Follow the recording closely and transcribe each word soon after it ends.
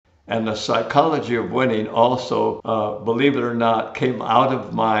And the psychology of winning also, believe it or not, came out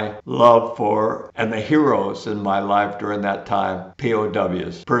of my love for and the heroes in my life during that time,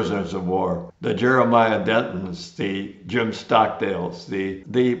 POWs, prisoners of war. The Jeremiah Dentons, the Jim Stockdales,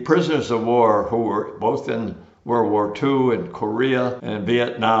 the prisoners of war who were both in World War II in Korea and in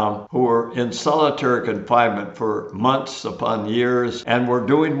Vietnam, who were in solitary confinement for months upon years and were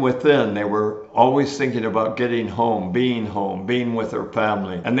doing within. They were always thinking about getting home, being with their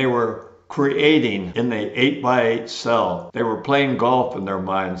family. And they were creating in the 8x8 cell. They were playing golf in their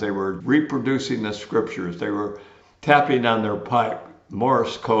minds. They were reproducing the scriptures. They were tapping on their pipe,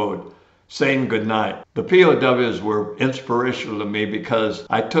 Morse code, saying goodnight. The POWs were inspirational to me because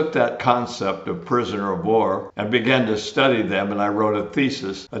I took that concept of prisoner of war and began to study them, and I wrote a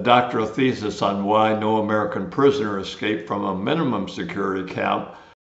thesis, a doctoral thesis on why no American prisoner escaped from a minimum security camp